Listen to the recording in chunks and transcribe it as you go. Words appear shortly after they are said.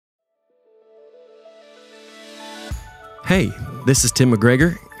Hey, this is Tim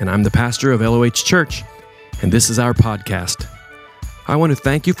McGregor, and I'm the pastor of LOH Church, and this is our podcast. I want to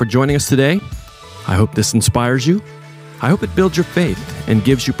thank you for joining us today. I hope this inspires you. I hope it builds your faith and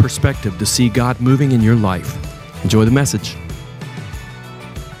gives you perspective to see God moving in your life. Enjoy the message.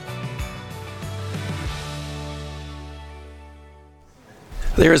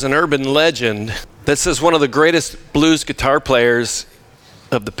 There is an urban legend that says one of the greatest blues guitar players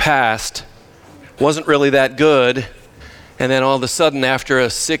of the past wasn't really that good, and then all of a sudden, after a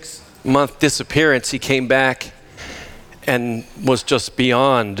 6-month disappearance, he came back and was just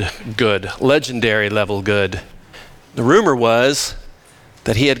beyond good, legendary level good. The rumor was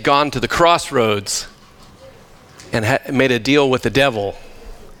that he had gone to the CrossRoads and made a deal with the devil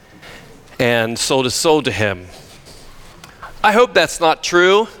and sold his soul to him. I hope that's not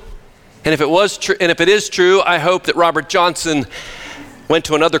true, and if it is true, I hope that Robert Johnson went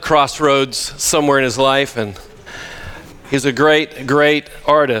to another crossroads somewhere in his life, and he's a great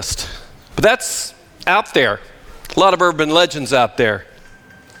artist. But that's out there. A lot of urban legends out there.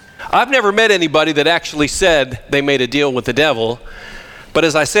 I've never met anybody that actually said they made a deal with the devil, but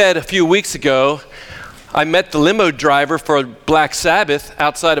as I said a few weeks ago, I met the limo driver for Black Sabbath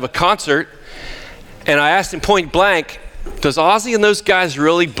outside of a concert, and I asked him point blank, does Ozzy and those guys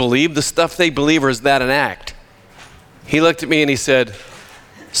really believe the stuff they believe, or is that an act? He looked at me and he said,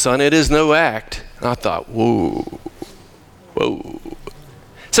 son, it is no act. And I thought, whoa.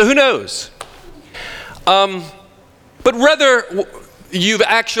 So who knows? But whether you've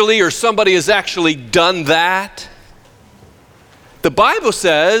actually or somebody has actually done that, the Bible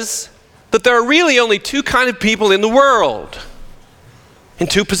says that there are really only two kinds of people in the world, in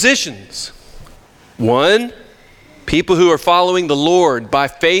two positions. One, people who are following the Lord by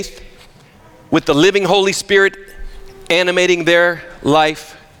faith with the living Holy Spirit animating their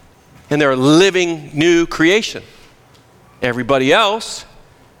life and their living new creation. Everybody else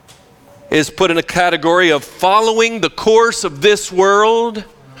is put in a category of following the course of this world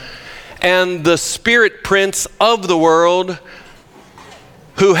and the spirit prince of the world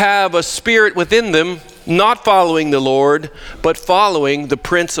who have a spirit within them not following the Lord but following the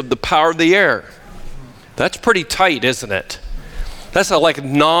prince of the power of the air. That's pretty tight, isn't it? That's a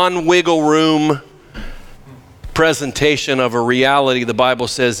non-wiggle room presentation of a reality the Bible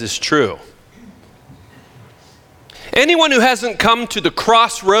says is true. Anyone who hasn't come to the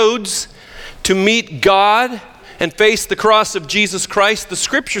crossroads to meet God and face the cross of Jesus Christ, the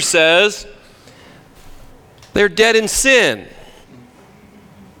scripture says, they're dead in sin,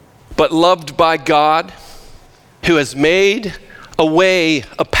 but loved by God, who has made a way,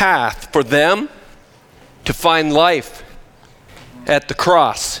 a path for them to find life at the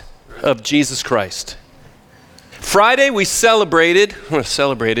cross of Jesus Christ. Friday we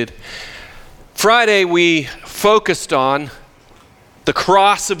focused on the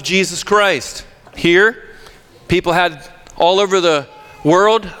cross of Jesus Christ. Here, people had all over the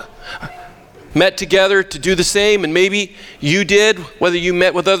world met together to do the same, and maybe you did, whether you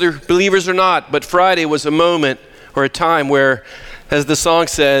met with other believers or not, but Friday was a moment or a time where, as the song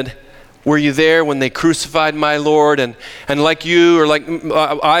said, were you there when they crucified my Lord? And like you, or like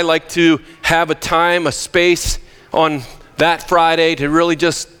I like to have a time, a space on that Friday to really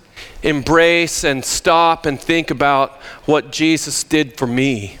just embrace and stop and think about what Jesus did for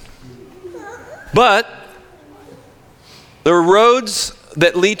me. But the road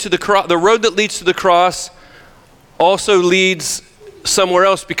that leads to the cross also leads somewhere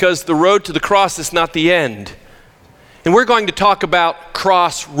else, because the road to the cross is not the end. And we're going to talk about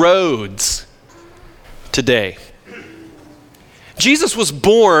crossroads today. Jesus was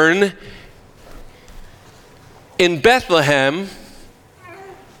born in Bethlehem,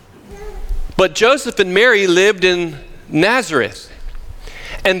 but Joseph and Mary lived in Nazareth.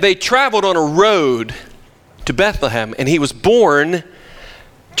 And they traveled on a road to Bethlehem, and he was born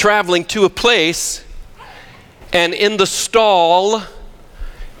traveling to a place, and in the stall,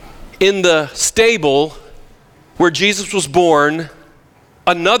 in the stable where Jesus was born,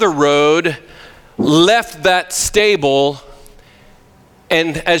 another road left that stable,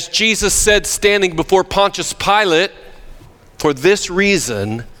 and as Jesus said, standing before Pontius Pilate, for this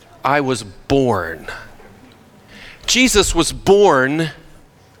reason I was born. Jesus was born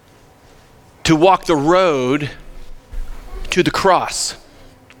to walk the road to the cross.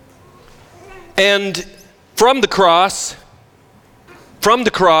 And from the cross,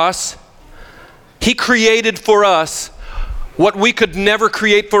 he created for us what we could never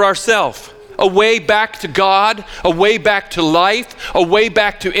create for ourselves. A way back to God, a way back to life, a way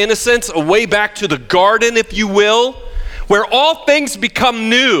back to innocence, a way back to the garden, if you will, where all things become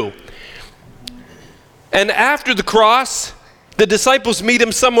new. And after the cross, the disciples meet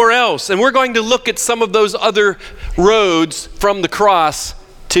him somewhere else. And we're going to look at some of those other roads from the cross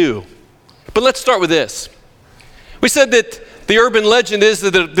too. But let's start with this. We said that the urban legend is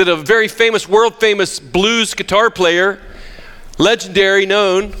that a very famous, world-famous blues guitar player, legendary,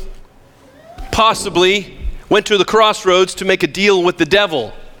 known, possibly went to the CrossRoads to make a deal with the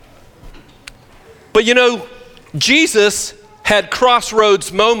devil. But you know, Jesus had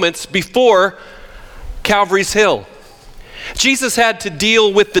CrossRoads moments before Calvary's Hill. Jesus had to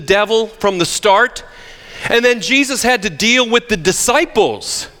deal with the devil from the start, and then Jesus had to deal with the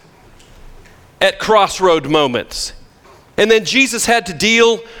disciples at crossroad moments. And then Jesus had to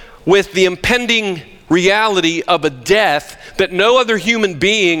deal with the impending reality of a death that no other human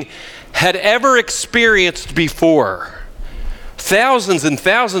being had ever experienced before. Thousands and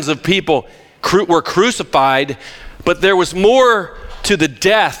thousands of people were crucified, but there was more to the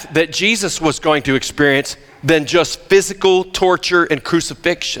death that Jesus was going to experience than just physical torture and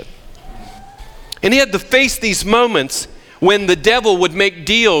crucifixion. And he had to face these moments when the devil would make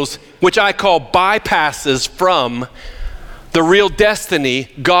deals, which I call bypasses from the real destiny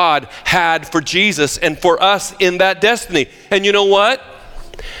God had for Jesus and for us in that destiny. And you know what?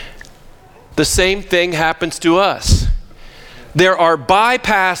 The same thing happens to us. There are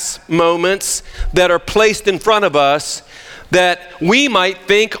bypass moments that are placed in front of us that we might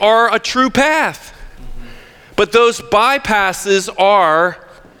think are a true path. But those bypasses are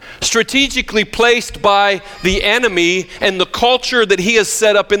strategically placed by the enemy and the culture that he has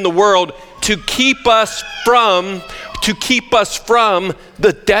set up in the world to keep us from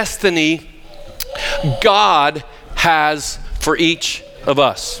the destiny God has for each of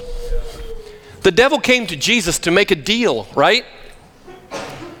us. The devil came to Jesus to make a deal, right?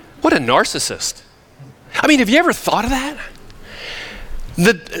 What a narcissist. I mean, have you ever thought of that?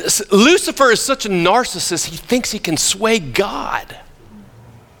 Lucifer is such a narcissist, he thinks he can sway God.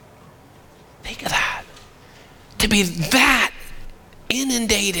 Think of that. To be that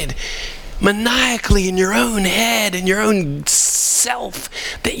inundated maniacally in your own head and your own self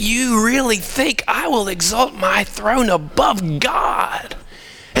that you really think, I will exalt my throne above God.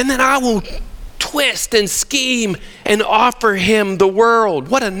 And then I will twist and scheme and offer him the world.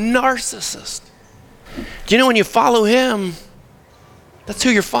 What a narcissist. Do you know when you follow him, that's who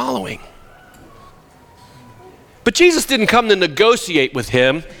you're following. But Jesus didn't come to negotiate with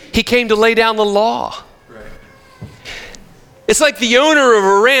him. He came to lay down the law. Right. It's like the owner of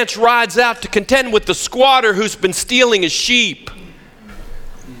a ranch rides out to contend with the squatter who's been stealing his sheep.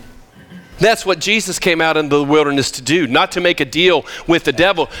 That's what Jesus came out into the wilderness to do, not to make a deal with the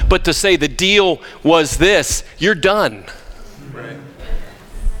devil, but to say the deal was this: you're done. Right.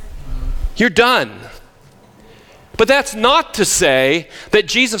 You're done. But that's not to say that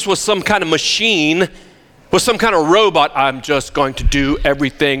Jesus was some kind of machine, was some kind of robot. I'm just going to do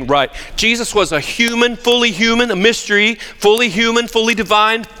everything right. Jesus was a human, a mystery, fully human, fully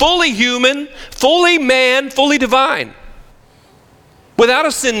divine, fully human, fully man, fully divine, without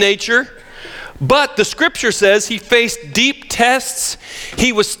a sin nature. But the scripture says he faced deep tests.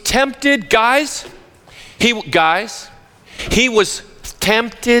 He was tempted, guys. He was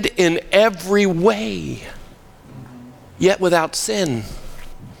tempted in every way, yet without sin.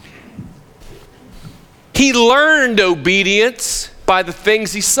 He learned obedience by the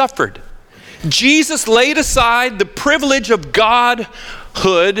things he suffered. Jesus laid aside the privilege of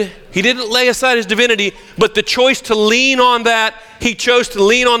Godhood. He didn't lay aside his divinity, but the choice to lean on that, he chose to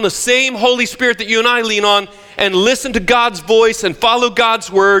lean on the same Holy Spirit that you and I lean on and listen to God's voice and follow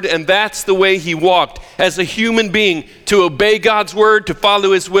God's word, and that's the way he walked. As a human being, to obey God's word, to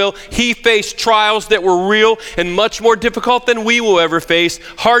follow his will, he faced trials that were real and much more difficult than we will ever face,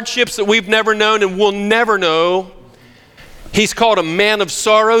 hardships that we've never known and will never know. He's called a man of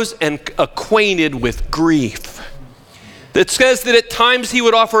sorrows and acquainted with grief. It says that at times he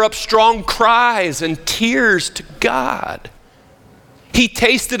would offer up strong cries and tears to God. He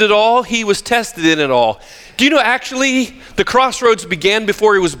tasted it all. He was tested in it all. Do you know actually the crossroads began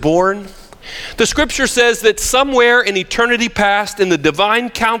before he was born? The scripture says that somewhere in eternity past, in the divine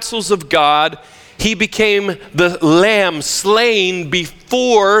counsels of God, he became the lamb slain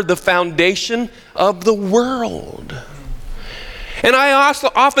before the foundation of the world. And I also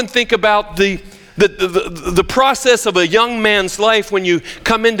often think about the process of a young man's life when you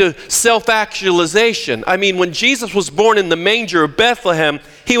come into self-actualization. I mean, when Jesus was born in the manger of Bethlehem,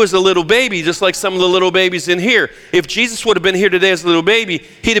 he was a little baby, just like some of the little babies in here. If Jesus would have been here today as a little baby,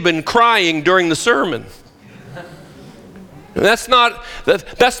 he'd have been crying during the sermon. And that's not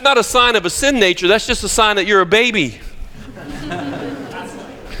a sign of a sin nature. That's just a sign that you're a baby.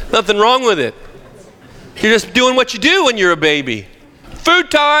 Nothing wrong with it. You're just doing what you do when you're a baby.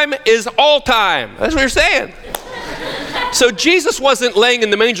 Food time is all time. That's what you're saying. So Jesus wasn't laying in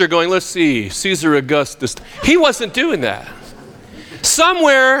the manger going, let's see, Caesar Augustus. He wasn't doing that.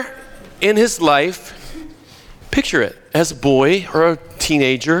 Somewhere in his life, picture it, as a boy or a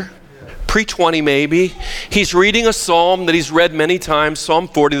teenager, pre-20 maybe, he's reading a psalm that he's read many times, Psalm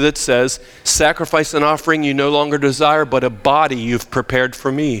 40, that says, sacrifice and offering you no longer desire, but a body you've prepared for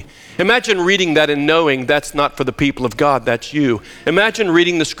me. Imagine reading that and knowing that's not for the people of God, that's you. Imagine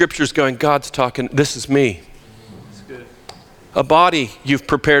reading the scriptures going, God's talking, this is me. That's good. A body you've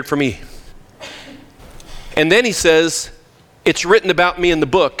prepared for me. And then he says, it's written about me in the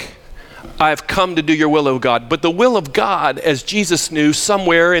book. I've come to do your will, O God. But the will of God, as Jesus knew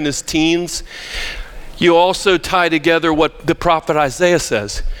somewhere in his teens, you also tie together what the prophet Isaiah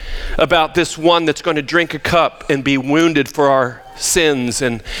says about this one that's going to drink a cup and be wounded for our sins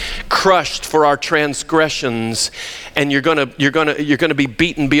and crushed for our transgressions, and you're going to be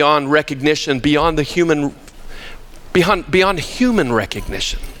beaten beyond recognition, beyond human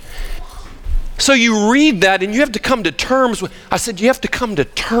recognition. So you read that and you have to come to terms with, I said, you have to come to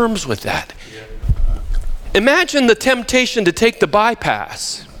terms with that. Yeah. Imagine the temptation to take the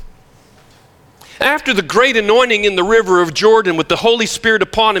bypass. After the great anointing in the river of Jordan with the Holy Spirit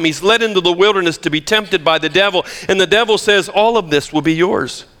upon him, he's led into the wilderness to be tempted by the devil. And the devil says, all of this will be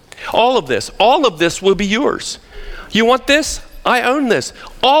yours. All of this will be yours. You want this? I own this.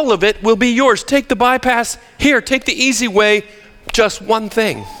 All of it will be yours. Take the bypass. Here, take the easy way. Just one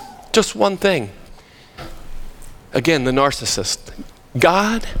thing. Just one thing. Again, the narcissist.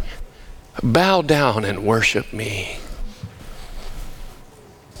 God, bow down and worship me.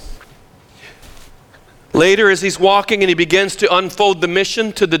 Later, as he's walking and he begins to unfold the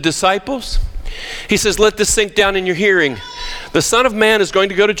mission to the disciples, he says, let this sink down in your hearing. The Son of Man is going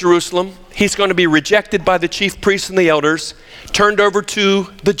to go to Jerusalem. He's going to be rejected by the chief priests and the elders, turned over to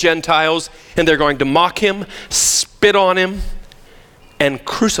the Gentiles, and they're going to mock him, spit on him, and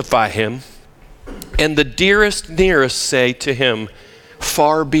crucify him. And the nearest say to him,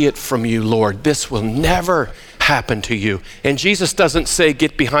 far be it from you, Lord. This will never happen to you. And Jesus doesn't say,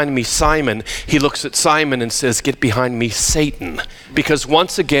 get behind me, Simon. He looks at Simon and says, get behind me, Satan. Because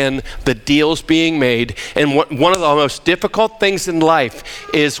once again, the deal's being made. And one of the most difficult things in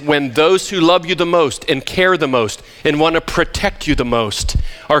life is when those who love you the most and care the most and want to protect you the most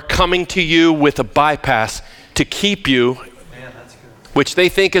are coming to you with a bypass to keep you, which they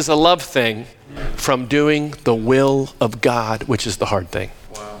think is a love thing, from doing the will of God, which is the hard thing.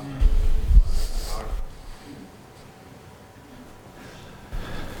 Wow.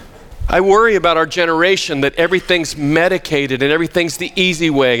 I worry about our generation that everything's medicated and everything's the easy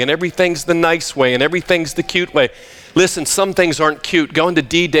way and everything's the nice way and everything's the cute way. Listen, some things aren't cute. Going to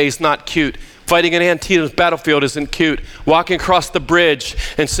D-Day is not cute. Fighting an Antietam's battlefield isn't cute. Walking across the bridge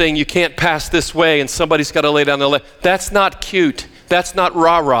and saying you can't pass this way and somebody's got to lay down the left. That's not cute. That's not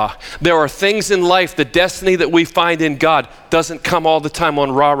rah-rah. There are things in life, the destiny that we find in God doesn't come all the time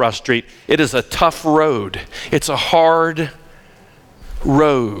on rah-rah street. It is a tough road. It's a hard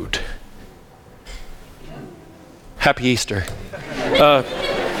road. Happy Easter.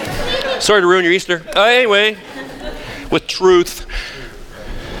 Sorry to ruin your Easter. Anyway, with truth.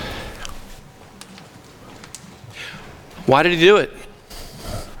 Why did he do it?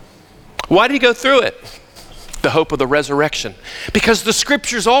 Why did he go through it? The hope of the resurrection. Because the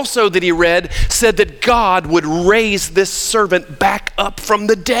scriptures also that he read said that God would raise this servant back up from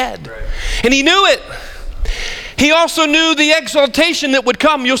the dead. Right. And he knew it. He also knew the exaltation that would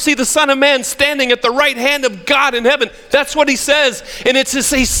come. You'll see the Son of Man standing at the right hand of God in heaven. That's what he says. And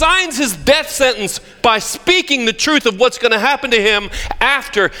he signs his death sentence by speaking the truth of what's going to happen to him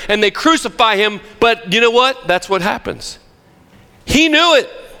after, and they crucify him. But you know what? That's what happens. He knew it.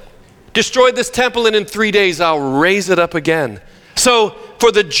 Destroyed this temple, and in 3 days I'll raise it up again. So for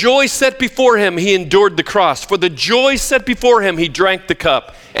the joy set before him, he endured the cross. For the joy set before him, he drank the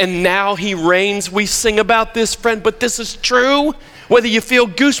cup. And now he reigns. We sing about this, friend, but this is true. Whether you feel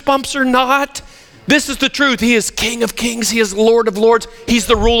goosebumps or not, this is the truth. He is King of kings. He is Lord of lords. He's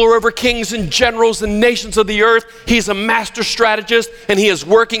the ruler over kings and generals and nations of the earth. He's a master strategist, and he is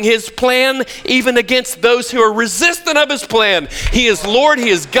working his plan even against those who are resistant of his plan. He is Lord, he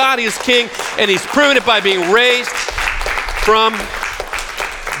is God, he is King, and he's proven it by being raised from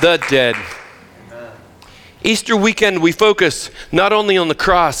the dead. Easter weekend, we focus not only on the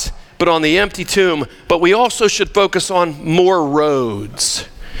cross, but on the empty tomb, but we also should focus on more roads.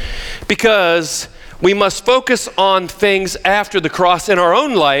 Because we must focus on things after the cross in our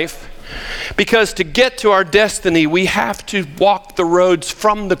own life, because to get to our destiny, we have to walk the roads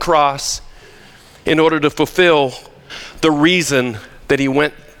from the cross in order to fulfill the reason that he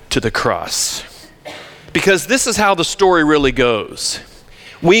went to the cross. Because this is how the story really goes.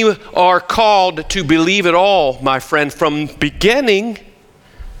 We are called to believe it all, my friend, from beginning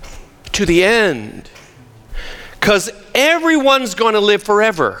to the end. Because everyone's going to live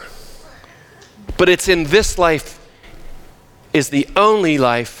forever. But it's in this life is the only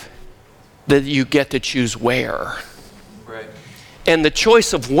life that you get to choose where. Right. And the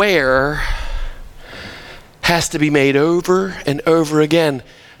choice of where has to be made over and over again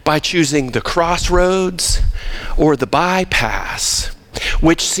by choosing the crossroads or the bypass,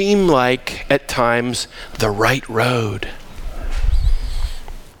 which seem like, at times, the right road.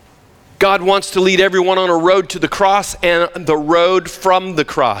 God wants to lead everyone on a road to the cross and the road from the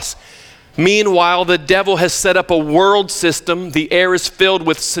cross. Meanwhile, the devil has set up a world system. The air is filled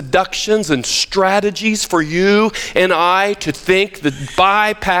with seductions and strategies for you and I to think the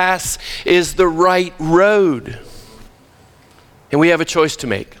bypass is the right road. And we have a choice to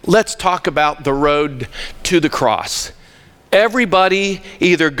make. Let's talk about the road to the cross. Everybody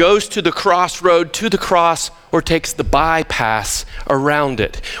either goes to the crossroad, to the cross, or takes the bypass around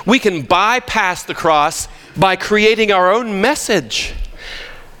it. We can bypass the cross by creating our own message,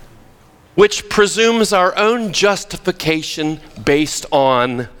 which presumes our own justification based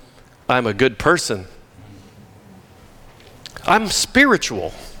on, I'm a good person. I'm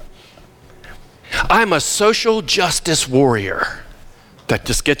spiritual. I'm a social justice warrior. That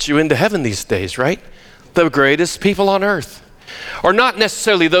just gets you into heaven these days, right? The greatest people on earth are not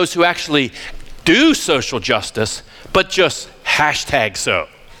necessarily those who actually do social justice, but just hashtag so.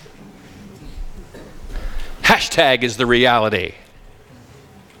 Hashtag is the reality.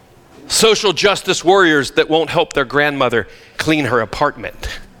 Social justice warriors that won't help their grandmother clean her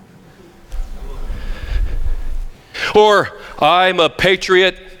apartment. Or, I'm a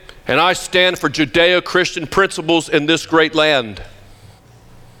patriot and I stand for Judeo-Christian principles in this great land.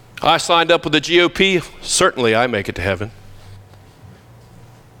 I signed up with the GOP, certainly I make it to heaven.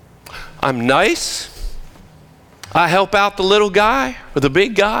 I'm nice. I help out the little guy or the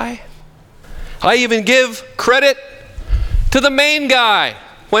big guy. I even give credit to the main guy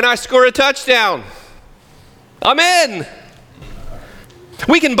when I score a touchdown. I'm in.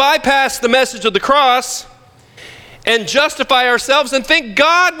 We can bypass the message of the cross and justify ourselves and think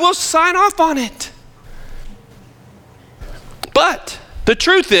God will sign off on it. But the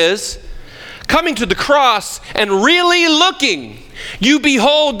truth is, coming to the cross and really looking, you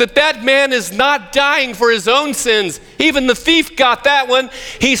behold that man is not dying for his own sins. Even the thief got that one.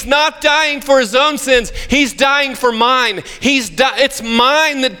 He's not dying for his own sins. He's dying for mine. It's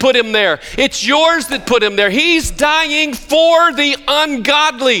mine that put him there. It's yours that put him there. He's dying for the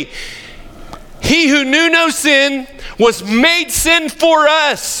ungodly. He who knew no sin was made sin for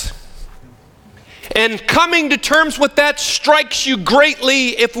us. And coming to terms with that strikes you greatly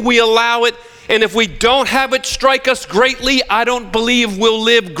if we allow it. And if we don't have it strike us greatly, I don't believe we'll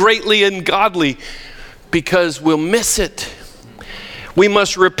live greatly and godly because we'll miss it. We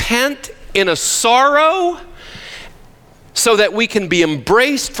must repent in a sorrow so that we can be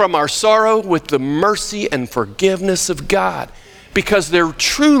embraced from our sorrow with the mercy and forgiveness of God. Because there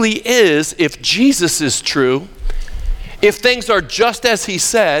truly is, if Jesus is true, if things are just as he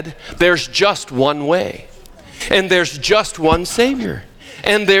said, there's just one way. And there's just one Savior.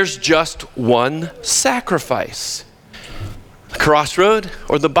 And there's just one sacrifice. The crossroad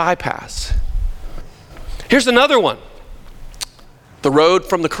or the bypass. Here's another one. The road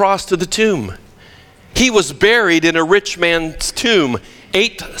from the cross to the tomb. He was buried in a rich man's tomb.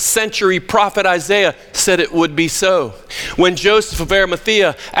 8th century prophet Isaiah said it would be so. When Joseph of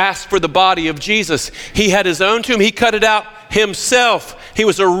Arimathea asked for the body of Jesus, he had his own tomb. He cut it out himself. He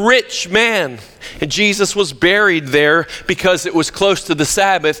was a rich man. And Jesus was buried there because it was close to the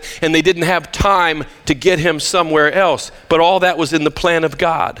Sabbath and they didn't have time to get him somewhere else. But all that was in the plan of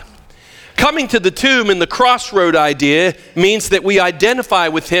God. Coming to the tomb in the crossroad idea means that we identify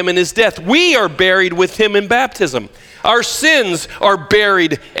with him in his death. We are buried with him in baptism. Our sins are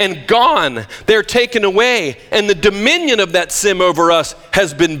buried and gone. They're taken away. And the dominion of that sin over us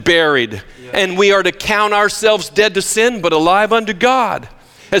has been buried. Yeah. And we are to count ourselves dead to sin, but alive unto God.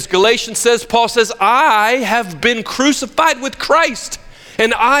 As Galatians says, Paul says, I have been crucified with Christ,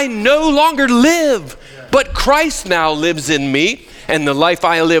 and I no longer live, but Christ now lives in me. And the life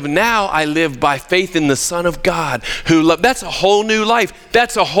I live now, I live by faith in the Son of God who loved. That's a whole new life.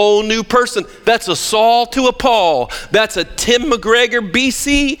 That's a whole new person. That's a Saul to a Paul. That's a Tim McGregor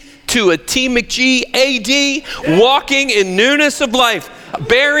BC to a T McG AD, walking in newness of life,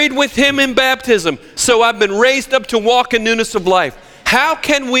 buried with him in baptism. So I've been raised up to walk in newness of life. How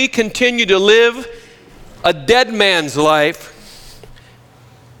can we continue to live a dead man's life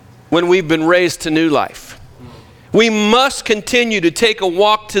when we've been raised to new life? We must continue to take a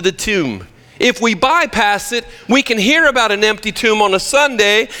walk to the tomb. If we bypass it, we can hear about an empty tomb on a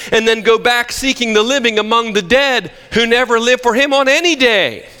Sunday and then go back seeking the living among the dead who never lived for him on any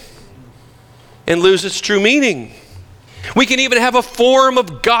day and lose its true meaning. We can even have a form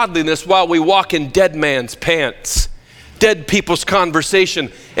of godliness while we walk in dead man's pants, dead people's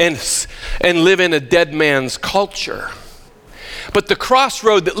conversation, and live in a dead man's culture. But the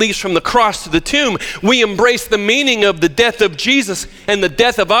crossroad that leads from the cross to the tomb, we embrace the meaning of the death of Jesus and the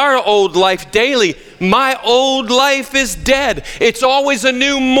death of our old life daily. My old life is dead. It's always a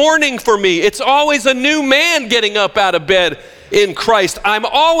new morning for me. It's always a new man getting up out of bed in Christ. I'm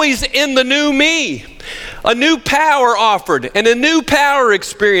always in the new me. A new power offered and a new power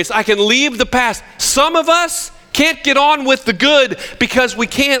experience. I can leave the past. Some of us can't get on with the good because we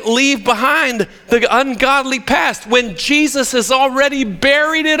can't leave behind the ungodly past. When Jesus has already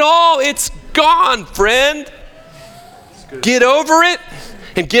buried it all, it's gone, friend. Get over it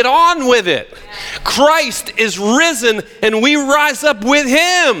and get on with it. Christ is risen and we rise up with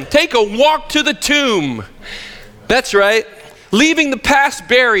him. Take a walk to the tomb. That's right. Leaving the past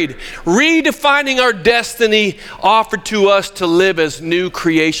buried, redefining our destiny offered to us to live as new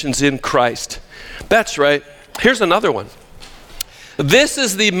creations in Christ. That's right. Here's another one. This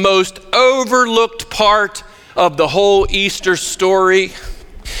is the most overlooked part of the whole Easter story,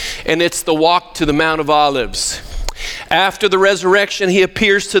 and it's the walk to the Mount of Olives. After the resurrection, he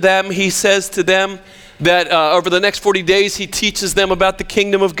appears to them. He says to them that over the next 40 days, he teaches them about the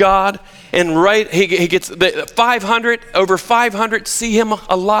kingdom of God. And he gets over 500 see him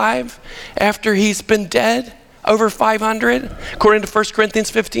alive after he's been dead. Over 500, according to 1 Corinthians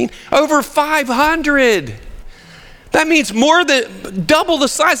 15. Over 500. That means more than double the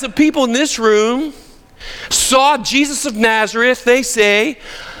size of people in this room saw Jesus of Nazareth, they say,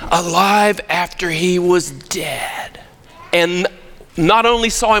 alive after he was dead. And not only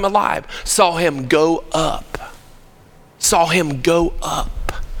saw him alive, saw him go up. Saw him go up.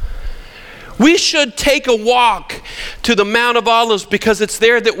 We should take a walk to the Mount of Olives because it's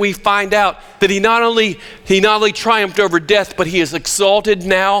there that we find out that he not only triumphed over death, but he is exalted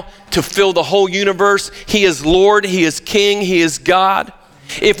now to fill the whole universe. He is Lord, he is King, he is God.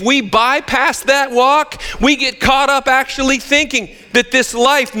 If we bypass that walk, we get caught up actually thinking that this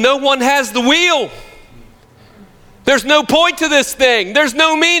life, no one has the wheel. There's no point to this thing. There's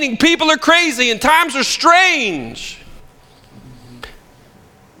no meaning. People are crazy and times are strange.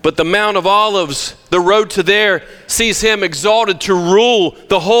 But the Mount of Olives, the road to there, sees him exalted to rule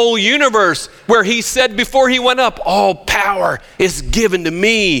the whole universe, where he said before he went up, all power is given to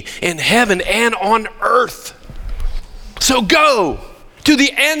me in heaven and on earth. So go to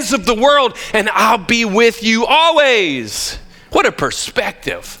the ends of the world and I'll be with you always. What a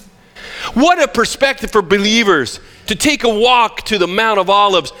perspective. What a perspective for believers to take a walk to the Mount of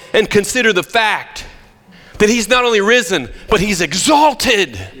Olives and consider the fact that he's not only risen, but he's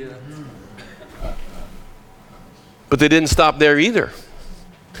exalted. Yeah. But they didn't stop there either.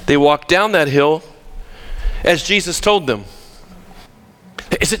 They walked down that hill as Jesus told them.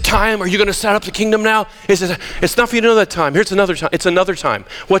 Is it time? Are you going to set up the kingdom now? It's not for you to know that time. Here's another time. It's another time.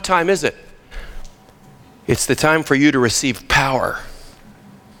 What time is it? It's the time for you to receive power.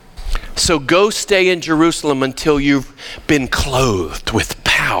 So go stay in Jerusalem until you've been clothed with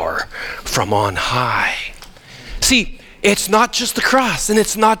power from on high. See, it's not just the cross and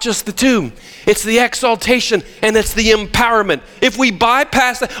it's not just the tomb. It's the exaltation and it's the empowerment. If we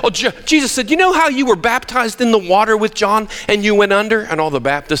bypass that, Jesus said, you know how you were baptized in the water with John and you went under? And all the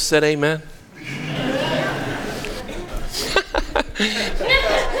Baptists said amen.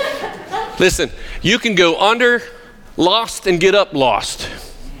 Listen, you can go under lost and get up lost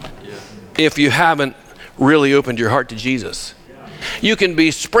if you haven't really opened your heart to Jesus. You can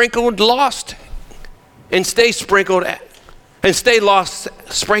be sprinkled lost and stay sprinkled and stay lost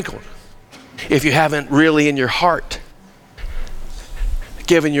sprinkled if you haven't really in your heart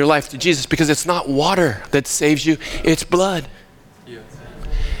given your life to Jesus, because it's not water that saves you, it's blood.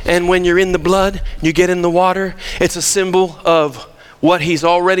 And when you're in the blood, you get in the water, it's a symbol of what he's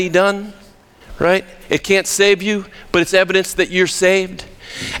already done, right? It can't save you, but it's evidence that you're saved.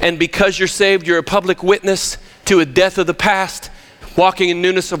 And because you're saved, you're a public witness to a death of the past, walking in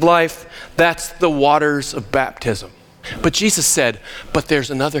newness of life. That's the waters of baptism. But Jesus said, but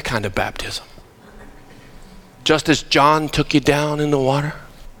there's another kind of baptism. Just as John took you down in the water,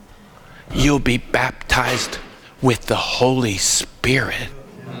 you'll be baptized with the Holy Spirit.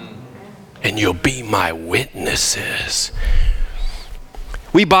 And you'll be my witnesses.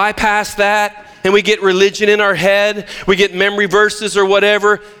 We bypass that and we get religion in our head. We get memory verses or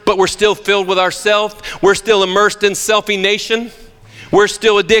whatever, but we're still filled with ourselves. We're still immersed in selfie-nation. We're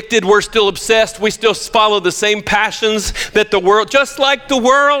still addicted. We're still obsessed. We still follow the same passions that the world, just like the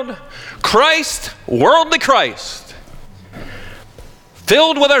world. Christ, worldly Christ.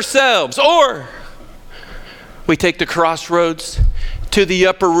 Filled with ourselves. Or we take the crossroads to the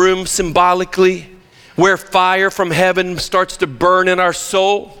upper room symbolically, where fire from heaven starts to burn in our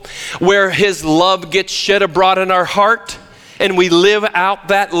soul, where his love gets shed abroad in our heart, and we live out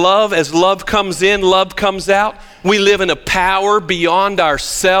that love. As love comes in, love comes out. We live in a power beyond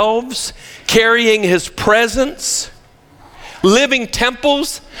ourselves, carrying his presence, living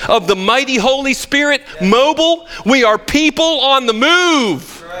temples of the mighty Holy Spirit, mobile. We are people on the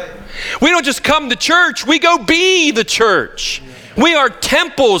move. We don't just come to church, we go be the church. We are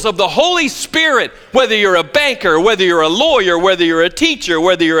temples of the Holy Spirit, whether you're a banker, whether you're a lawyer, whether you're a teacher,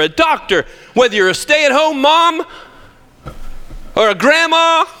 whether you're a doctor, whether you're a stay-at-home mom, or a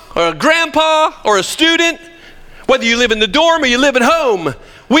grandma, or a grandpa, or a student, whether you live in the dorm or you live at home.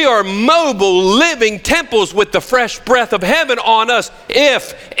 We are mobile, living temples with the fresh breath of heaven on us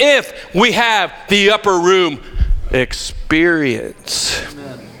if we have the upper room experience.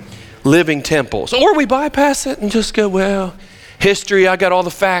 Amen. Living temples. Or we bypass it and just go, well, history, I got all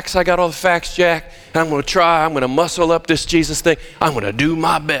the facts, Jack. I'm going to try, I'm going to muscle up this Jesus thing. I'm going to do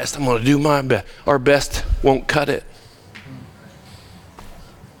my best. Our best won't cut it.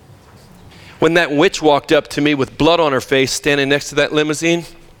 When that witch walked up to me with blood on her face standing next to that limousine,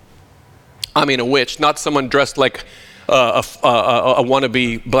 I mean a witch, not someone dressed like a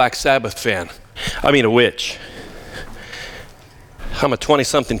wannabe Black Sabbath fan. I mean a witch. I'm a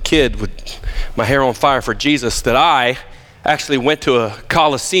 20-something kid with my hair on fire for Jesus that I actually went to a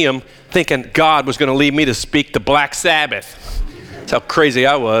coliseum thinking God was going to lead me to speak to Black Sabbath. That's how crazy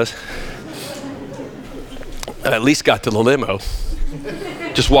I was. I at least got to the limo.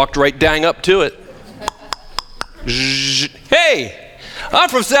 Just walked right dang up to it. Hey, I'm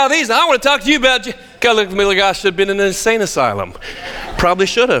from Southeast and I want to talk to you about you. God looked at me like I should have been in an insane asylum. Probably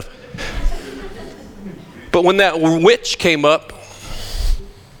should have. But when that witch came up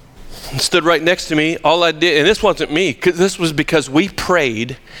and stood right next to me, all I did, and this wasn't me, this was because we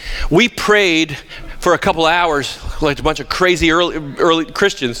prayed for a couple hours like a bunch of crazy early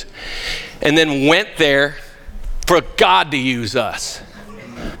Christians, and then went there for God to use us.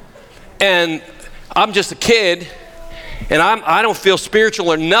 And I'm just a kid, and I don't feel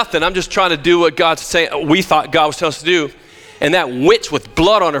spiritual or nothing. I'm just trying to do what God's saying. We thought God was telling us to do. And that witch with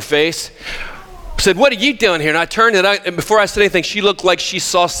blood on her face said, "What are you doing here?" And I turned, and before I said anything, she looked like she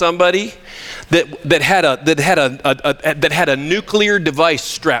saw somebody that had a nuclear device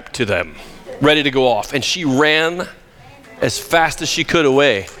strapped to them, ready to go off. And she ran as fast as she could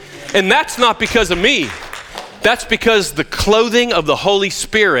away. And that's not because of me. That's because the clothing of the Holy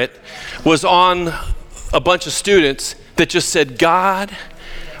Spirit was on a bunch of students that just said, God,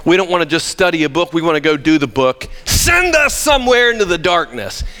 we don't want to just study a book. We want to go do the book. Send us somewhere into the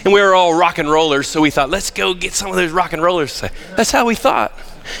darkness. And we were all rock and rollers, so we thought, let's go get some of those rock and rollers. That's how we thought.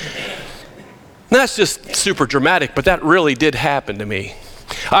 And that's just super dramatic, but that really did happen to me.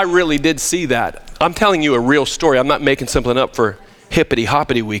 I really did see that. I'm telling you a real story. I'm not making something up for hippity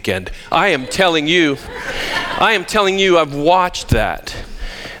hoppity weekend. I am telling you I've watched that.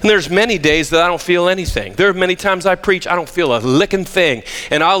 And there's many days that I don't feel anything. There are many times I preach, I don't feel a licking thing.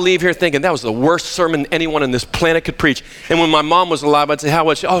 And I'll leave here thinking that was the worst sermon anyone on this planet could preach. And when my mom was alive, I'd say, how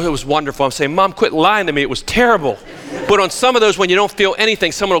was it? Oh, it was wonderful. I'm saying, Mom, quit lying to me. It was terrible. But on some of those, when you don't feel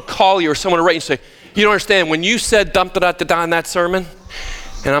anything, someone will call you or someone will write you and say, you don't understand. When you said dum-da-da-da-da in that sermon,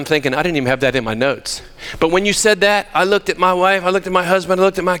 and I'm thinking, I didn't even have that in my notes. But when you said that, I looked at my wife, I looked at my husband, I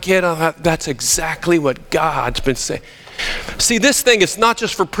looked at my kid, I thought, that's exactly what God's been saying. See, this thing is not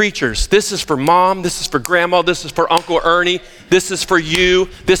just for preachers. This is for mom, this is for grandma, this is for Uncle Ernie, this is for you,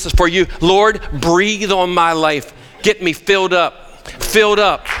 this is for you. Lord, breathe on my life. Get me filled up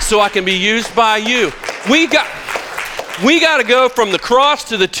so I can be used by you. We got to go from the cross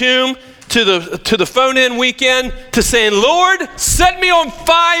to the tomb to the phone-in weekend to saying, Lord, set me on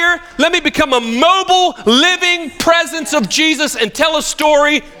fire. Let me become a mobile, living presence of Jesus and tell a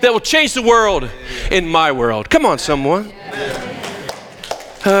story that will change the world in my world. Come on, someone.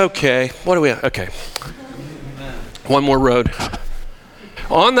 Okay, what do we have? Okay. One more road.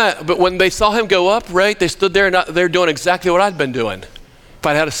 On that, but when they saw him go up, right, they stood there and they're doing exactly what I'd been doing. If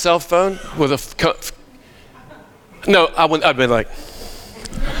I'd had a cell phone with I'd been like,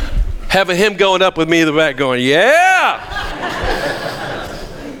 having him going up with me in the back going, yeah!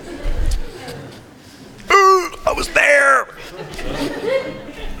 Ooh, I was there!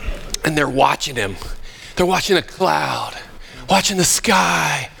 and they're watching him. They're watching a cloud, watching the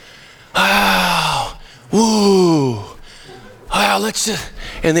sky. Wow, woo, wow, let's just,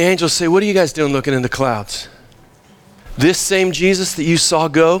 and the angels say, what are you guys doing looking in the clouds? This same Jesus that you saw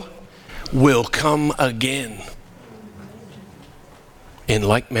go will come again in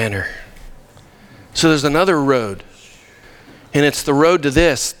like manner. So there's another road, and it's the road to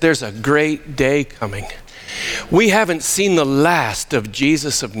this. There's a great day coming. We haven't seen the last of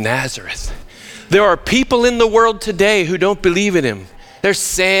Jesus of Nazareth. There are people in the world today who don't believe in him. There's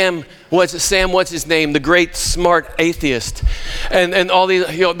Sam, what's his name? The great smart atheist. And all these,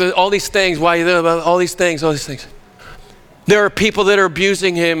 all these things, all these things. There are people that are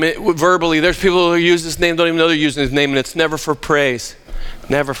abusing him verbally. There's people who use his name, don't even know they're using his name, and it's never for praise.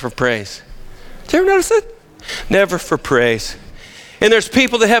 Never for praise. Did you ever notice that? Never for praise. And there's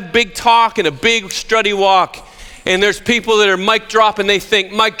people that have big talk and a big strutty walk. And there's people that are mic dropping. They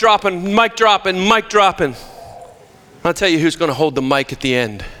think mic dropping, mic dropping, mic dropping. I'll tell you who's going to hold the mic at the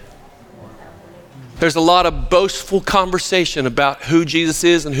end. There's a lot of boastful conversation about who Jesus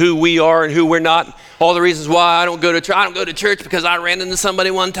is and who we are and who we're not. All the reasons why I don't go to church. I don't go to church because I ran into somebody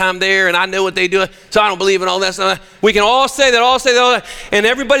one time there and I know what they do. So I don't believe in all that stuff. We can all say that, and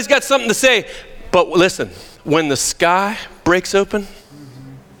everybody's got something to say. But listen, when the sky breaks open,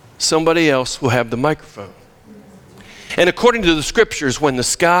 somebody else will have the microphone. And according to the scriptures, when the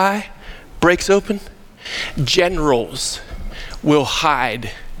sky breaks open, generals will hide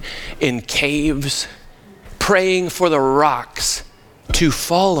in caves, praying for the rocks to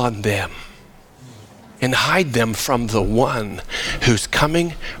fall on them and hide them from the one who's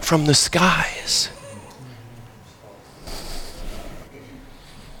coming from the skies.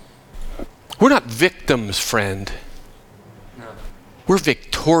 We're not victims, friend. We're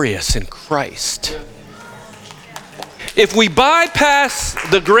victorious in Christ. If we bypass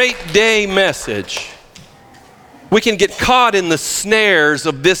the great day message, we can get caught in the snares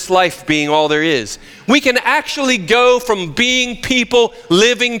of this life being all there is. We can actually go from being people,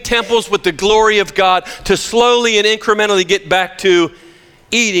 living temples with the glory of God, to slowly and incrementally get back to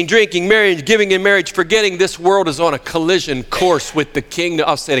eating, drinking, marriage, giving in marriage, forgetting this world is on a collision course with the kingdom.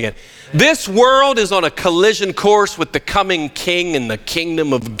 I'll say it again. This world is on a collision course with the coming king and the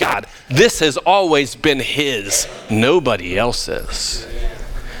kingdom of God. This has always been his, nobody else's.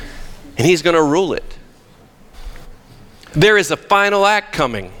 And he's going to rule it. There is a final act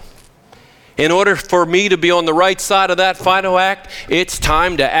coming. In order for me to be on the right side of that final act, it's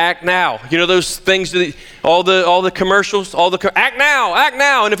time to act now. You know those things, all the commercials, act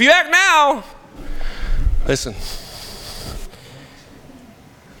now. And if you act now, listen.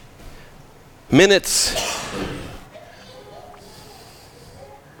 Minutes.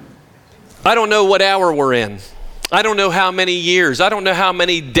 I don't know what hour we're in. I don't know how many years. I don't know how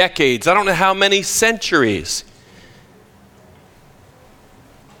many decades. I don't know how many centuries.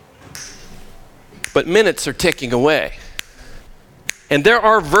 But minutes are ticking away. And there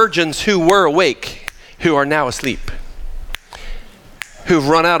are virgins who were awake, who are now asleep, who've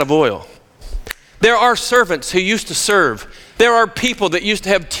run out of oil. There are servants who used to serve. There are people that used to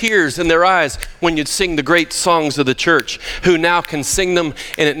have tears in their eyes when you'd sing the great songs of the church, who now can sing them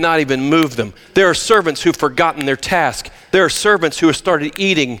and it not even move them. There are servants who've forgotten their task. There are servants who have started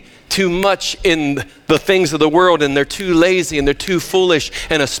eating too much in the things of the world, and they're too lazy and they're too foolish,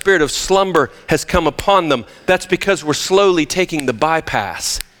 and a spirit of slumber has come upon them. That's because we're slowly taking the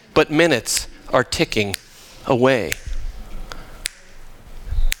bypass, but minutes are ticking away.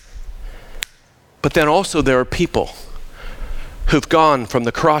 But then also there are people who've gone from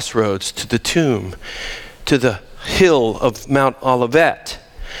the CrossRoads to the tomb, to the hill of Mount Olivet,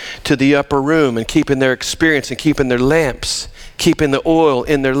 to the upper room, and keeping their experience and keeping their lamps, keeping the oil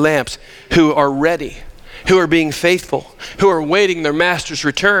in their lamps, who are ready, who are being faithful, who are waiting their master's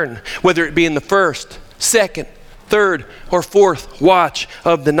return, whether it be in the first, second, third, or fourth watch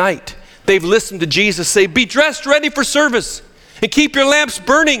of the night. They've listened to Jesus say, be dressed ready for service and keep your lamps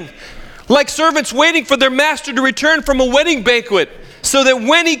burning, like servants waiting for their master to return from a wedding banquet, so that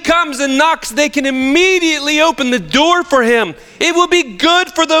when he comes and knocks, they can immediately open the door for him. It will be good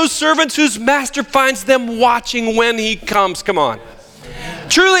for those servants whose master finds them watching when he comes. Come on.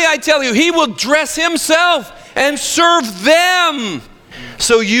 Truly, I tell you, he will dress himself and serve them.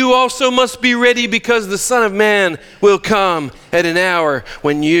 So you also must be ready, because the Son of Man will come at an hour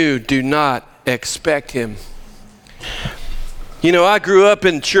when you do not expect him. You know, I grew up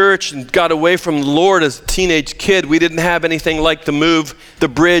in church and got away from the Lord as a teenage kid. We didn't have anything like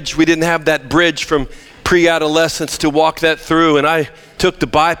the bridge. We didn't have that bridge from pre-adolescence to walk that through. And I took the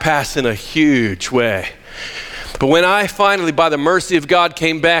bypass in a huge way. But when I finally, by the mercy of God,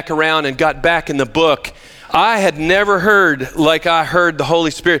 came back around and got back in the book, I had never heard like I heard the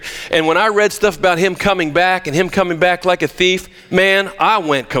Holy Spirit. And when I read stuff about him coming back and him coming back like a thief, man, I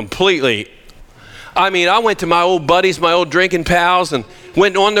went completely. I mean, I went to my old buddies, my old drinking pals, and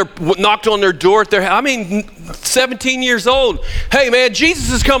knocked on their door at their house. I mean, 17 years old. Hey, man,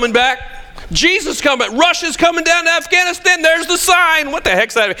 Jesus is coming back. Jesus is coming. Russia's coming down to Afghanistan. There's the sign. What the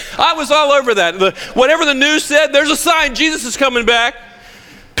heck's that? I was all over that. Whatever the news said, there's a sign. Jesus is coming back.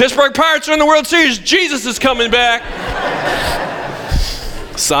 Pittsburgh Pirates are in the World Series. Jesus is coming back.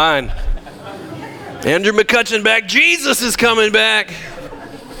 Sign. Andrew McCutcheon back. Jesus is coming back.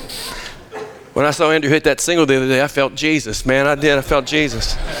 When I saw Andrew hit that single the other day, I felt Jesus. Man, I did. I felt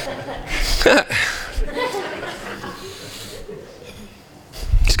Jesus.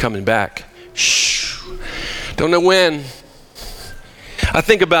 He's coming back. Shh. Don't know when. I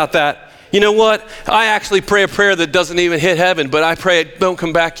think about that. You know what? I actually pray a prayer that doesn't even hit heaven, but I pray it don't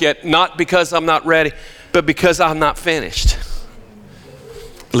come back yet, not because I'm not ready, but because I'm not finished.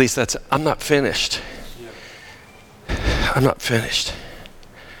 At least I'm not finished. I'm not finished.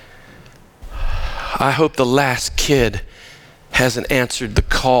 I hope the last kid hasn't answered the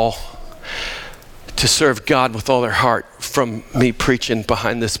call to serve God with all their heart from me preaching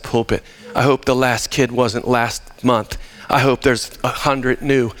behind this pulpit. I hope the last kid wasn't last month. I hope there's 100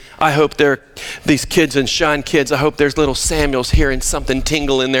 new. I hope these kids and Shine kids, I hope there's little Samuels hearing something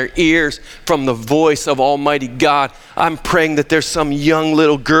tingle in their ears from the voice of Almighty God. I'm praying that there's some young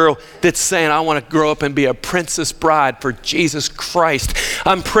little girl that's saying, I want to grow up and be a princess bride for Jesus Christ.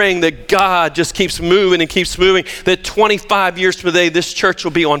 I'm praying that God just keeps moving and keeps moving, that 25 years from today, this church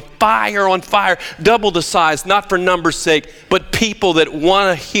will be on fire, double the size, not for numbers' sake, but people that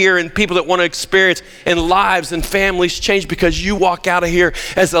want to hear and people that want to experience, and lives and families change because you walk out of here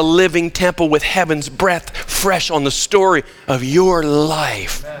as a living temple with heaven's breath fresh on the story of your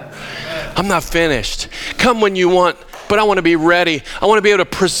life. I'm not finished. Come when you want, but I want to be ready. I want to be able to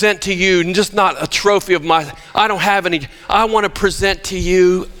present to you, and just not a trophy of I don't have any. I want to present to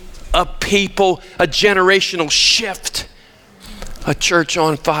you a people, a generational shift, a church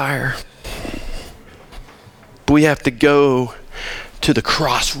on fire. But we have to go to the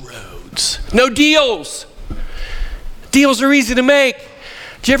crossroads. No deals. Deals are easy to make.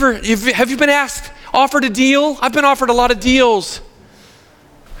 Have you been offered a deal? I've been offered a lot of deals.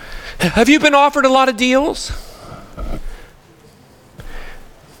 Have you been offered a lot of deals?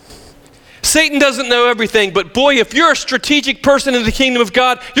 Satan doesn't know everything, but boy, if you're a strategic person in the kingdom of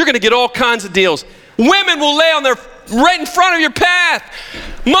God, you're going to get all kinds of deals. Women will lay on right in front of your path.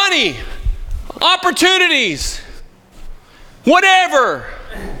 Money, opportunities, whatever.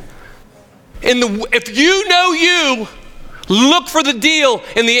 If you know you, look for the deal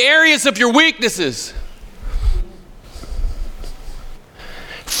in the areas of your weaknesses.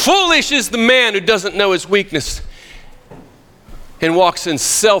 Foolish is the man who doesn't know his weakness and walks in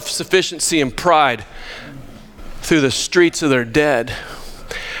self-sufficiency and pride through the streets of their dead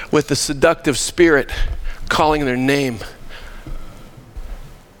with the seductive spirit calling their name.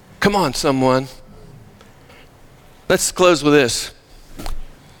 Come on, someone. Let's close with this.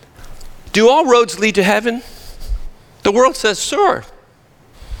 Do all roads lead to heaven? The world says sure,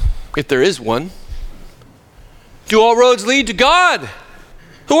 if there is one. Do all roads lead to God?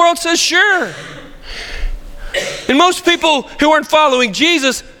 The world says sure. And most people who aren't following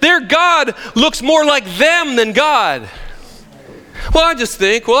Jesus, their God looks more like them than God. Well, I just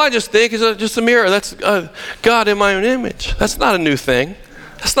think it's just a mirror. That's God in my own image. That's not a new thing.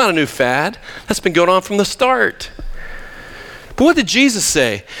 That's not a new fad. That's been going on from the start. But what did Jesus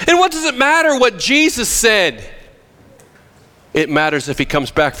say? And what does it matter what Jesus said? It matters if he comes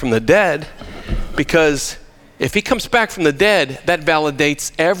back from the dead, because if he comes back from the dead, that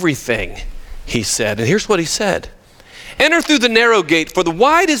validates everything he said. And here's what he said. Enter through the narrow gate, for the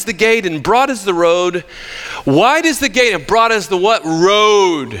wide is the gate and broad is the road. Wide is the gate and broad is the what?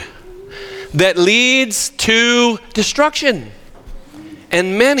 Road that leads to destruction.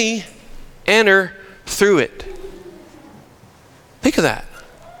 And many enter through it. Think of that.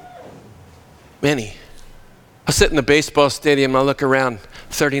 Many. I sit in the baseball stadium and I look around,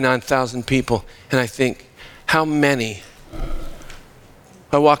 39,000 people, and I think, how many?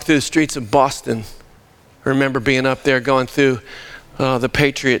 I walk through the streets of Boston. I remember being up there going through the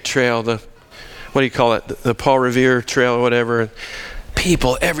Patriot Trail, what do you call it? The Paul Revere Trail or whatever. And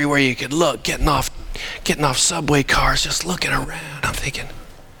people everywhere you could look, getting off subway cars, just looking around. I'm thinking,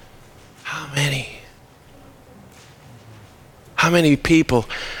 how many? How many people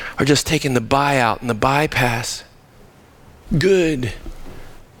are just taking the buyout and the bypass? Good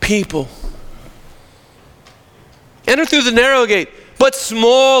people. Enter through the narrow gate, but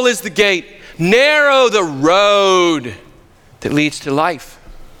small is the gate, narrow the road that leads to life,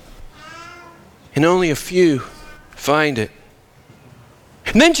 and only a few find it.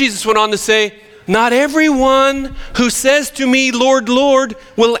 And then Jesus went on to say, not everyone who says to me, Lord, Lord,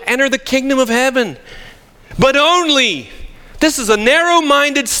 will enter the kingdom of heaven, but only, this is a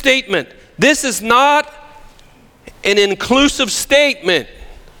narrow-minded statement. This is not an inclusive statement,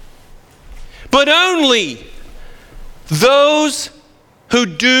 but only those who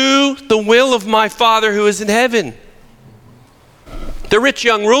do the will of my Father who is in heaven. The rich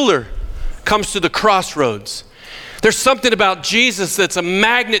young ruler comes to the crossroads. There's something about Jesus that's a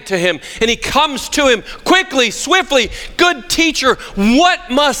magnet to him, and he comes to him quickly, swiftly. Good teacher, what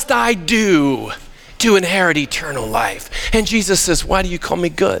must I do to inherit eternal life? And Jesus says, why do you call me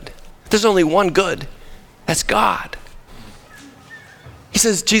good? There's only one good. That's God.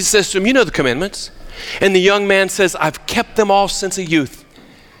 Jesus says to him, you know the commandments. And the young man says, I've kept them all since a youth.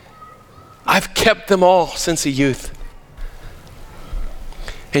 I've kept them all since a youth.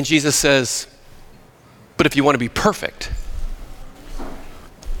 And Jesus says, but if you want to be perfect,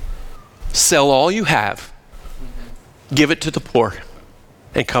 sell all you have, give it to the poor,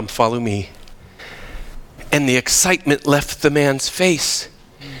 and come follow me. And the excitement left the man's face,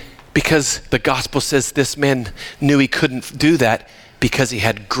 because the gospel says this man knew he couldn't do that because he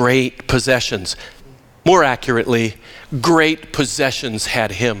had great possessions. More accurately, great possessions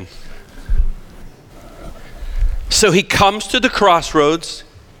had him. So he comes to the crossroads.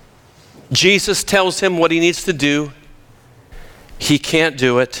 Jesus tells him what he needs to do. He can't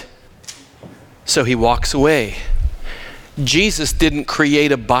do it, so he walks away. Jesus didn't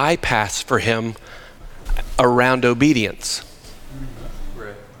create a bypass for him around obedience.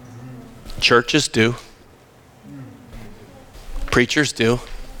 Churches do. Preachers do.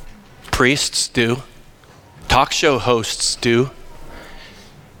 Priests do. Talk show hosts do.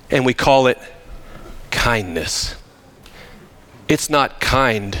 And we call it kindness. It's not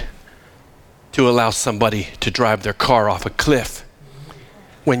kind to allow somebody to drive their car off a cliff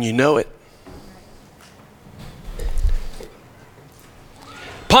when you know it.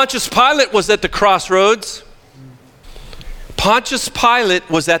 Pontius Pilate was at the crossroads. Pontius Pilate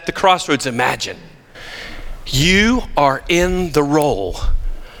was at the crossroads. Imagine, you are in the role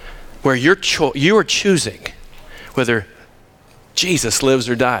where you are choosing whether Jesus lives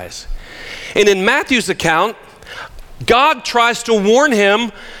or dies. And in Matthew's account, God tries to warn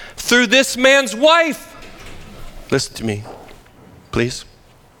him through this man's wife. Listen to me, please.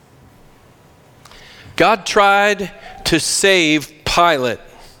 God tried to save Pilate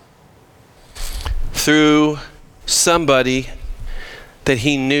through somebody that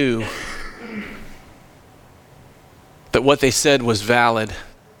he knew that what they said was valid.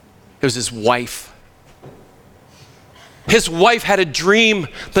 It was his wife. His wife had a dream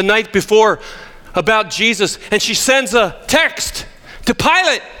the night before about Jesus, and she sends a text to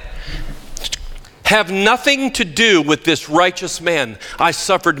Pilate. Have nothing to do with this righteous man. I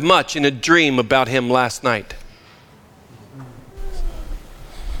suffered much in a dream about him last night.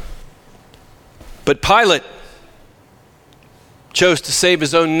 But Pilate chose to save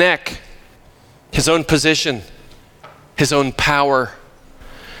his own neck, his own position, his own power.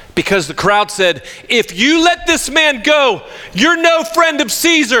 Because the crowd said, if you let this man go, you're no friend of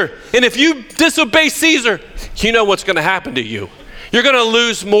Caesar. And if you disobey Caesar, you know what's going to happen to you. You're going to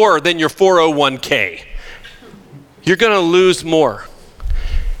lose more than your 401k. You're going to lose more.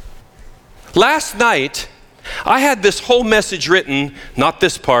 Last night, I had this whole message written, not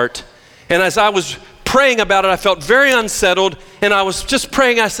this part, and as I was praying about it, I felt very unsettled, and I was just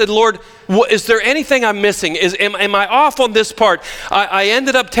praying. I said, Lord, is there anything I'm missing? Am I off on this part? I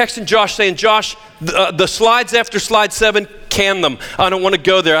ended up texting Josh saying, Josh, the slides after slide 7, can them. I don't want to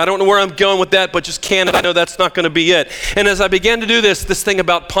go there. I don't know where I'm going with that, but just can it. I know that's not going to be it. And as I began to do this thing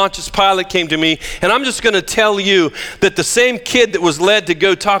about Pontius Pilate came to me, and I'm just going to tell you that the same kid that was led to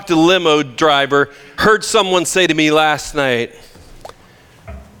go talk to the limo driver heard someone say to me last night,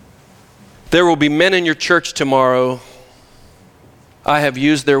 there will be men in your church tomorrow. I have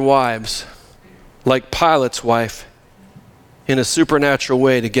used their wives, like Pilate's wife, in a supernatural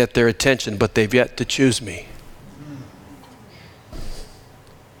way to get their attention, but they've yet to choose me.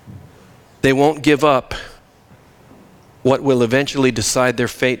 They won't give up what will eventually decide their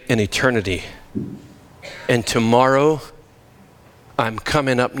fate in eternity. And tomorrow, I'm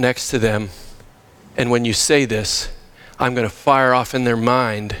coming up next to them, and when you say this, I'm going to fire off in their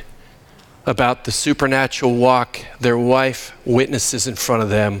mind about the supernatural walk their wife witnesses in front of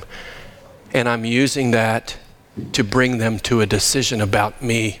them, and I'm using that to bring them to a decision about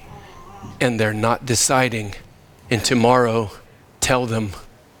me, and they're not deciding And tomorrow, tell them.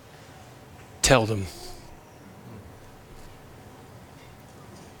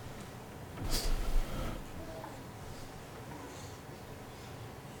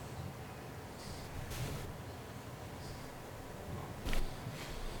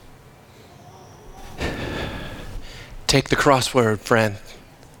 Take the crossroad, friend.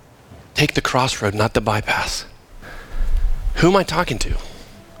 Take the crossroad, not the bypass. Who am I talking to?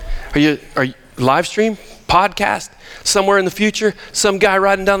 Are you live stream, podcast, somewhere in the future? Some guy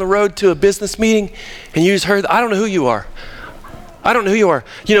riding down the road to a business meeting, and you just heard, I don't know who you are. I don't know who you are.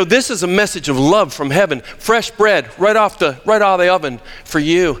 You know, this is a message of love from heaven. Fresh bread right off the oven for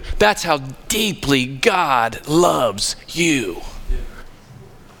you. That's how deeply God loves you.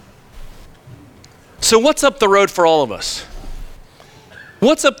 So what's up the road for all of us?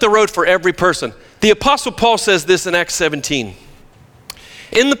 What's up the road for every person? The Apostle Paul says this in Acts 17.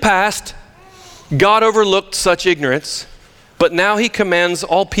 In the past, God overlooked such ignorance, but now he commands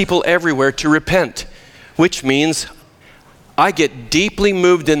all people everywhere to repent, which means I get deeply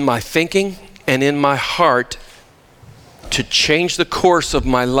moved in my thinking and in my heart to change the course of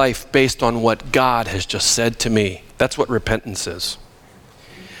my life based on what God has just said to me. That's what repentance is.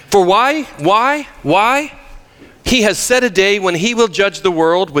 For why? He has set a day when he will judge the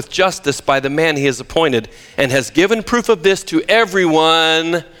world with justice by the man he has appointed, and has given proof of this to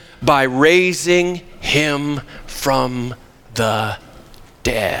everyone by raising him from the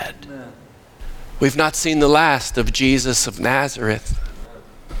dead. Amen. We've not seen the last of Jesus of Nazareth,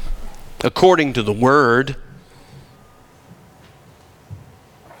 according to the word.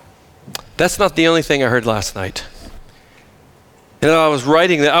 That's not the only thing I heard last night. And I was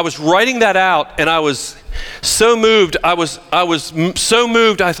writing that out, and I was so moved. I was so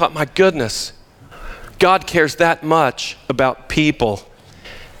moved. I thought, my goodness, God cares that much about people.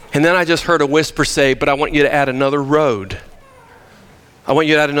 And then I just heard a whisper say, but I want you to add another road. I want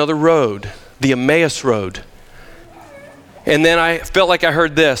you to add another road, the Emmaus road. And then I felt like I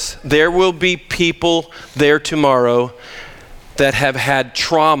heard this. There will be people there tomorrow that have had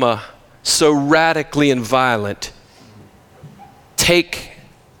trauma so radically and violent. Take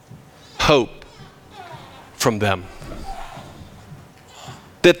hope from them.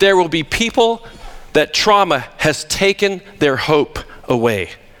 That there will be people that trauma has taken their hope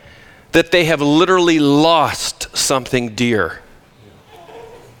away. That they have literally lost something dear.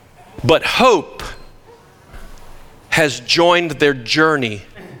 But hope has joined their journey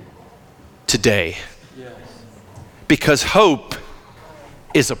today. Because hope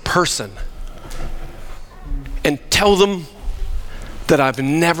is a person. And tell them that I've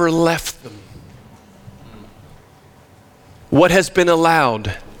never left them. What has been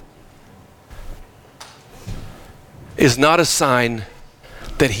allowed is not a sign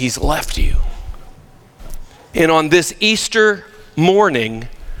that he's left you. And on this Easter morning,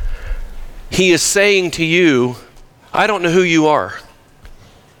 he is saying to you, I don't know who you are.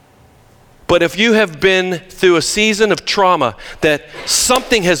 But if you have been through a season of trauma, that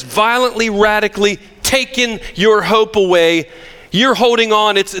something has violently, radically taken your hope away, you're holding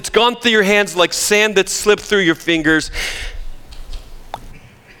on, it's gone through your hands like sand that slipped through your fingers.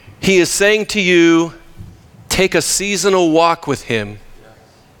 He is saying to you, take a seasonal walk with him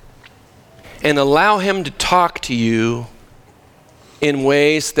and allow him to talk to you in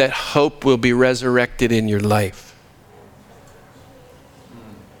ways that hope will be resurrected in your life.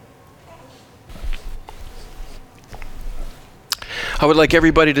 I would like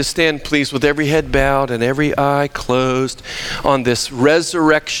everybody to stand, please, with every head bowed and every eye closed on this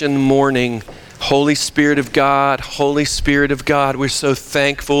resurrection morning. Holy Spirit of God, we're so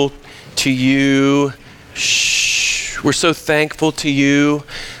thankful to you. We're so thankful to you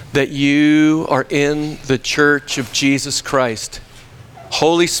that you are in the church of Jesus Christ.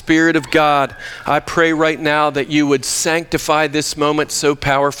 Holy Spirit of God, I pray right now that you would sanctify this moment so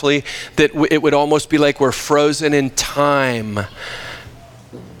powerfully that it would almost be like we're frozen in time.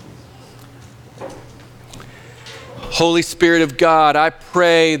 Holy Spirit of God, I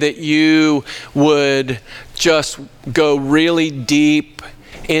pray that you would just go really deep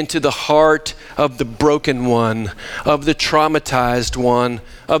into the heart of the broken one, of the traumatized one,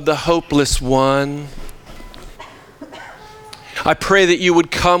 of the hopeless one. I pray that you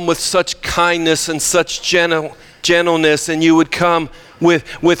would come with such kindness and such gentleness, and you would come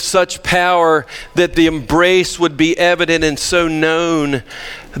with such power that the embrace would be evident and so known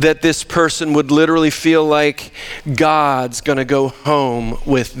that this person would literally feel like God's going to go home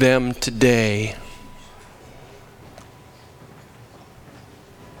with them today.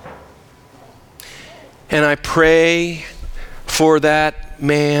 And I pray for that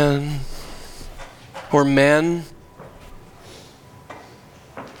man or men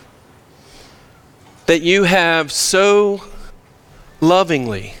that you have so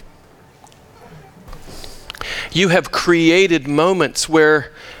lovingly, you have created moments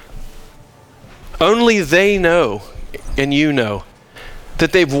where only they know and you know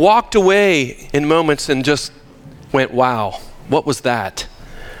that they've walked away in moments and just went, wow, what was that?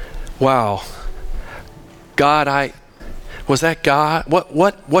 Wow. God, was that God?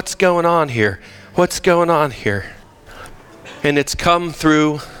 What's going on here? What's going on here? And it's come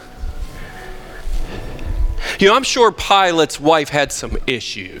through. You know, I'm sure Pilate's wife had some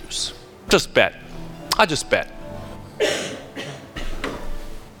issues. Just bet. I just bet.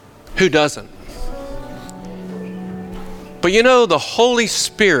 Who doesn't? But you know, the Holy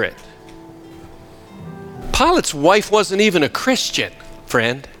Spirit, Pilate's wife wasn't even a Christian,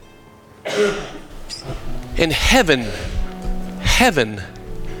 friend. And heaven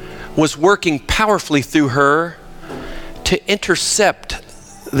was working powerfully through her to intercept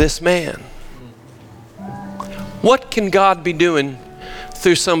this man. What can God be doing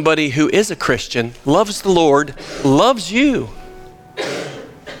through somebody who is a Christian, loves the Lord, loves you?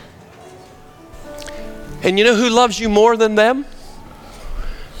 And you know who loves you more than them?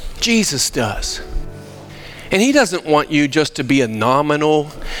 Jesus does. And he doesn't want you just to be a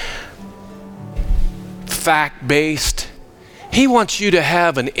nominal, fact-based. He wants you to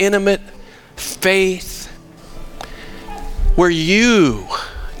have an intimate faith where you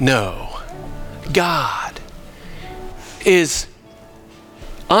know God is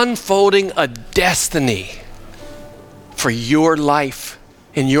unfolding a destiny for your life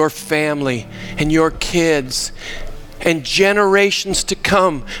and your family and your kids and generations to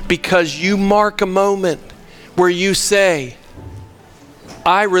come, because you mark a moment where you say,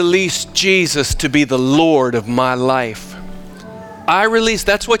 I release Jesus to be the Lord of my life.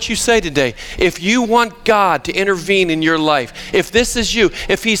 That's what you say today. If you want God to intervene in your life, if this is you,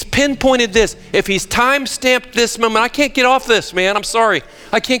 if he's pinpointed this, if he's time-stamped this moment, I can't get off this, man, I'm sorry.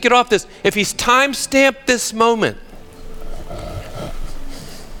 I can't get off this. If he's time-stamped this moment,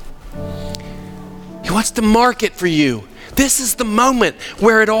 he wants to mark it for you. This is the moment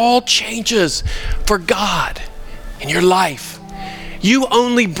where it all changes for God in your life. You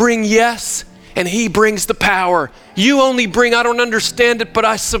only bring yes, and he brings the power. You only bring, I don't understand it, but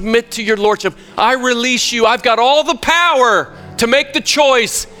I submit to your lordship. I release you. I've got all the power to make the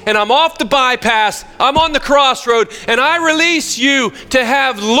choice, and I'm off the bypass. I'm on the crossroad, and I release you to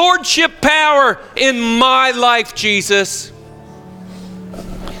have lordship power in my life, Jesus.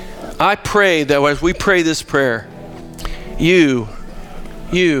 I pray that as we pray this prayer, you,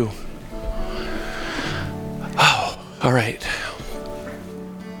 all right.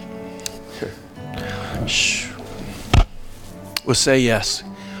 Shh. We'll say yes.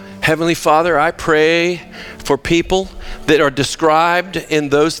 Heavenly Father, I pray for people that are described in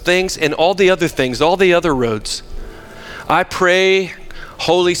those things and all the other things, all the other roads. I pray,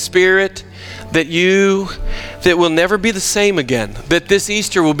 Holy Spirit, that will never be the same again, that this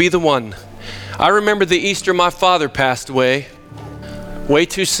Easter will be the one. I remember the Easter my father passed away way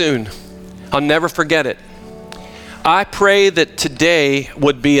too soon. I'll never forget it. I pray that today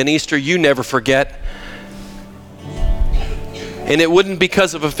would be an Easter you never forget. And it wouldn't be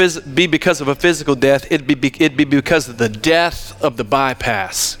because of a physical death. It'd be because of the death of the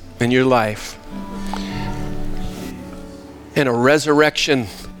bypass in your life. And a resurrection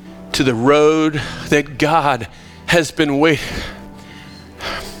to the road that God has been waiting.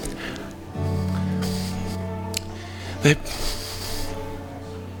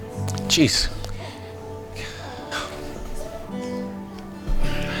 Jeez.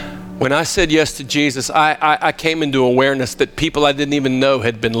 When I said yes to Jesus, I came into awareness that people I didn't even know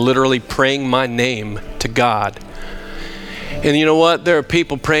had been literally praying my name to God. And you know what? There are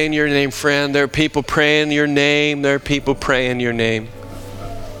people praying your name, friend. There are people praying your name. There are people praying your name.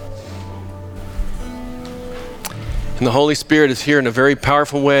 And the Holy Spirit is here in a very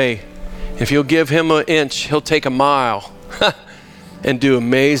powerful way. If you'll give him an inch, he'll take a mile and do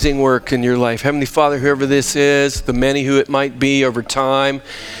amazing work in your life. Heavenly Father, whoever this is, the many who it might be over time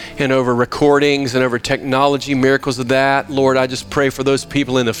and over recordings and over technology, miracles of that, Lord, I just pray for those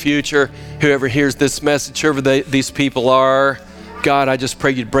people in the future. Whoever hears this message, whoever these people are, God, I just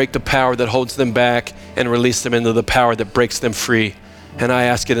pray you'd break the power that holds them back and release them into the power that breaks them free. And I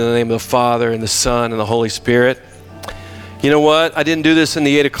ask it in the name of the Father and the Son and the Holy Spirit. You know what? I didn't do this in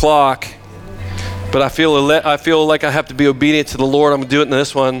the 8 o'clock, but I feel like I have to be obedient to the Lord. I'm going to do it in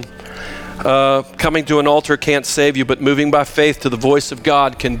this one. Coming to an altar can't save you, but moving by faith to the voice of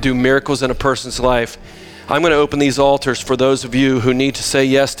God can do miracles in a person's life. I'm going to open these altars for those of you who need to say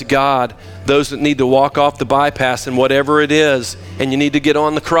yes to God, those that need to walk off the bypass and whatever it is, and you need to get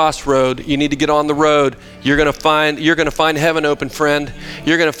on the crossroad. You need to get on the road. You're going to find heaven open, friend.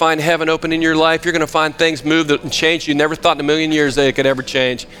 You're going to find heaven open in your life. You're going to find things move and change you never thought in a million years that it could ever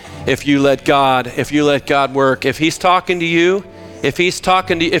change if you let God work. If he's talking to you, if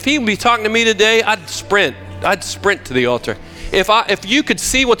he would be talking to me today, I'd sprint to the altar. If you could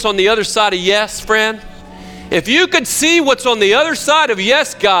see what's on the other side of yes, friend, if you could see what's on the other side of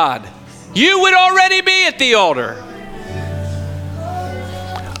yes, God, you would already be at the altar.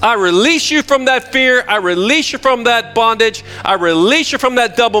 I release you from that fear. I release you from that bondage. I release you from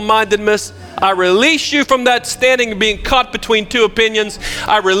that double-mindedness. I release you from that standing and being caught between two opinions.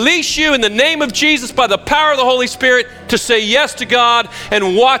 I release you in the name of Jesus by the power of the Holy Spirit to say yes to God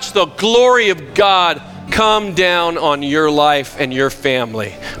and watch the glory of God come down on your life and your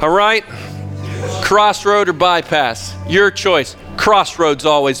family. All right? Crossroad or bypass, your choice. Crossroads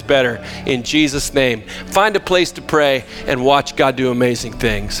always better. In Jesus' name, find a place to pray and watch God do amazing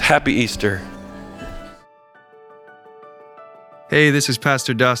things. Happy Easter. Hey, this is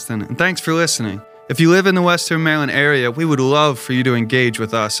Pastor Dustin, and thanks for listening. If you live in the Western Maryland area, we would love for you to engage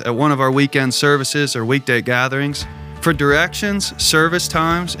with us at one of our weekend services or weekday gatherings. For directions, service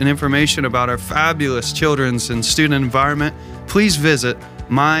times, and information about our fabulous children's and student environment, please visit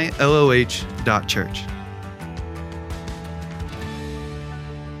myloh.church.